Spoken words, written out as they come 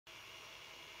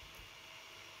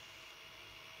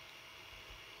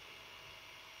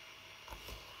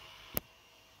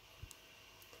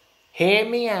Hear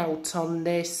me out on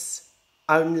this.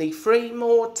 Only 3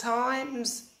 more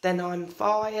times, then I'm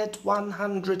fired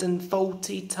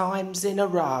 140 times in a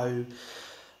row.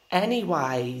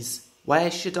 Anyways, where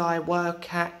should I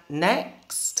work at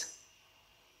next?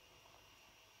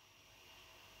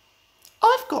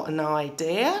 I've got an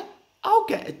idea. I'll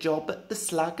get a job at the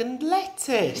Slug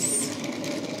Lettuce.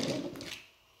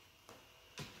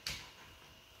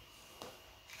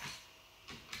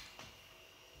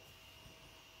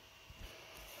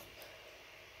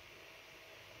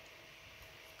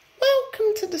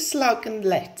 Welcome to the Slug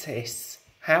Lettuce.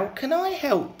 How can I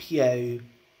help you?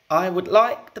 I would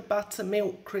like the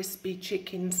buttermilk crispy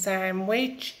chicken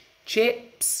sandwich,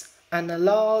 chips and a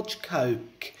large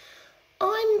Coke.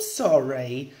 I'm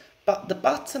sorry, but the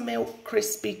buttermilk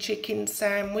crispy chicken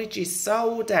sandwich is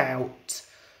sold out.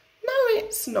 No,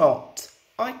 it's not.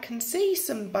 I can see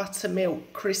some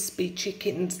buttermilk crispy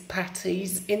chicken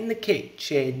patties in the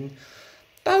kitchen.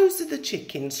 Those are the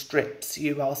chicken strips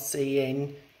you are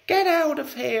seeing. Get out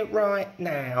of here right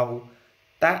now.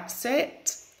 That's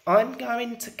it. I'm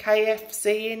going to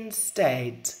KFC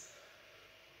instead.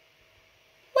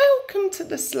 Welcome to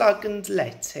the Slug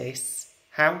Lettuce.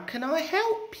 How can I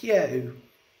help you?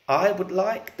 I would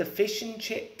like the fish and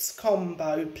chips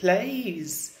combo,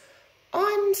 please.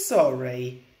 I'm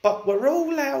sorry, but we're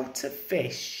all out of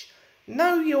fish.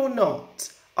 No, you're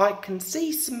not. I can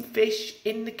see some fish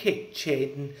in the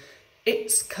kitchen.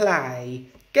 It's clay.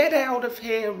 Get out of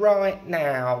here right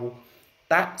now.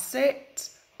 That's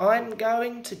it. I'm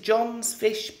going to John's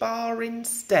Fish Bar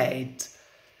instead.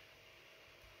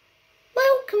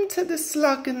 Welcome to the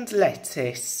Slug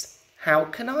Lettuce. How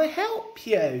can I help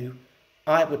you?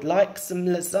 I would like some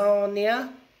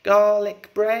lasagna,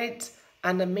 garlic bread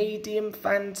and a medium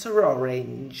Fanta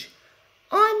orange.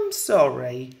 I'm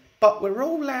sorry, but we're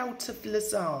all out of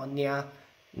lasagna.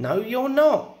 No, you're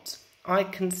not. I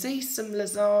can see some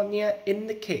lasagna in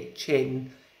the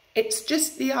kitchen. It's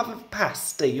just the other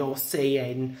pasta you're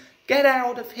seeing. Get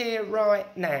out of here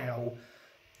right now.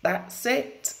 That's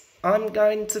it. I'm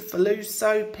going to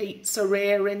Faluso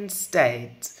Pizzeria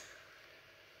instead.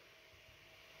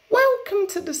 Welcome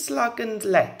to the Slug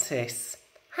Lettuce.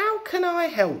 How can I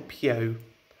help you?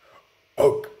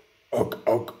 Ugh, ugh,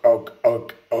 ugh, ugh,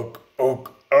 ugh, ugh,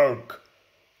 ugh, ugh.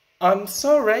 I'm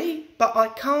sorry, but I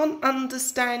can't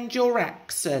understand your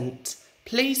accent.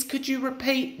 Please could you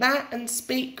repeat that and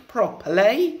speak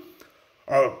properly?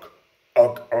 Ugh,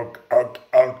 ugh, ugh, ugh,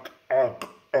 ugh, ugh,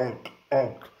 ugh,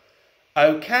 ugh.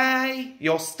 Okay,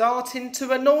 you're starting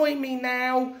to annoy me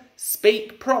now.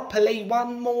 Speak properly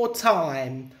one more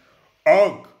time.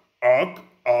 Ugh, ugh,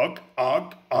 ugh,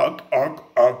 ugh, ugh, ugh,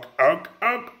 ugh, ugh,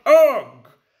 ugh, ugh.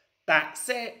 That's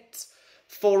it.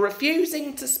 For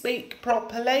refusing to speak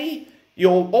properly,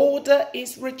 your order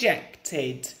is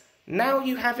rejected. Now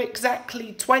you have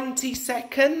exactly 20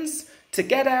 seconds to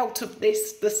get out of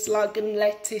this, the Slug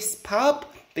Lettuce pub,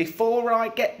 before I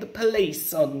get the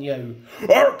police on you.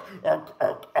 Ugh, ugh,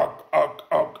 ugh, ugh, ugh,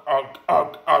 ugh, ugh,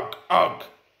 ugh, ugh, ugh.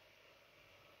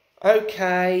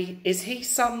 Okay, is he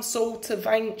some sort of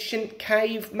ancient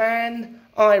caveman?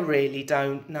 I really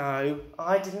don't know.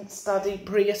 I didn't study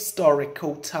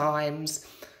prehistorical times.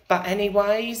 But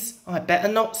anyways, I better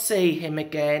not see him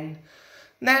again.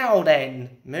 Now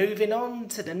then, moving on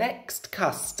to the next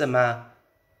customer.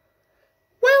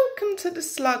 Welcome to the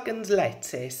Slug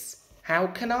Lettuce. How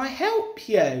can I help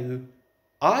you?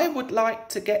 I would like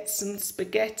to get some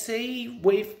spaghetti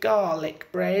with garlic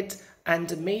bread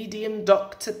and a medium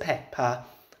Dr. Pepper.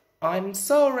 I'm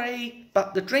sorry,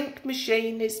 but the drink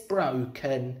machine is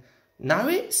broken. No,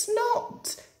 it's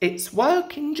not. It's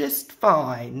working just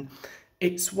fine.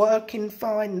 It's working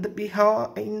fine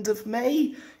behind of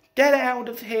me. Get out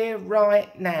of here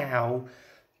right now.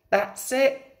 That's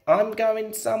it. I'm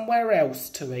going somewhere else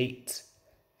to eat.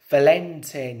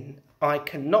 Valentin, I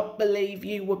cannot believe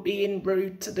you were being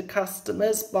rude to the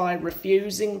customers by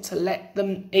refusing to let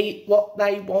them eat what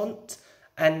they want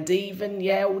and even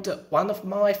yelled at one of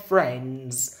my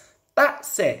friends.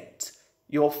 That's it.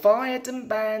 You're fired and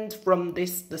banned from the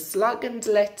Slug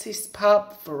Lettuce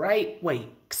pub for 8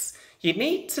 weeks. You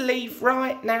need to leave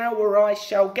right now or I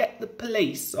shall get the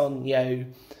police on you.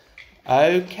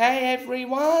 Okay,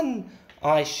 everyone.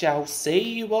 I shall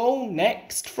see you all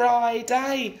next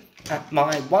Friday at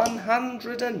my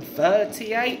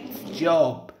 138th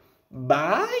job.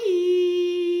 Bye.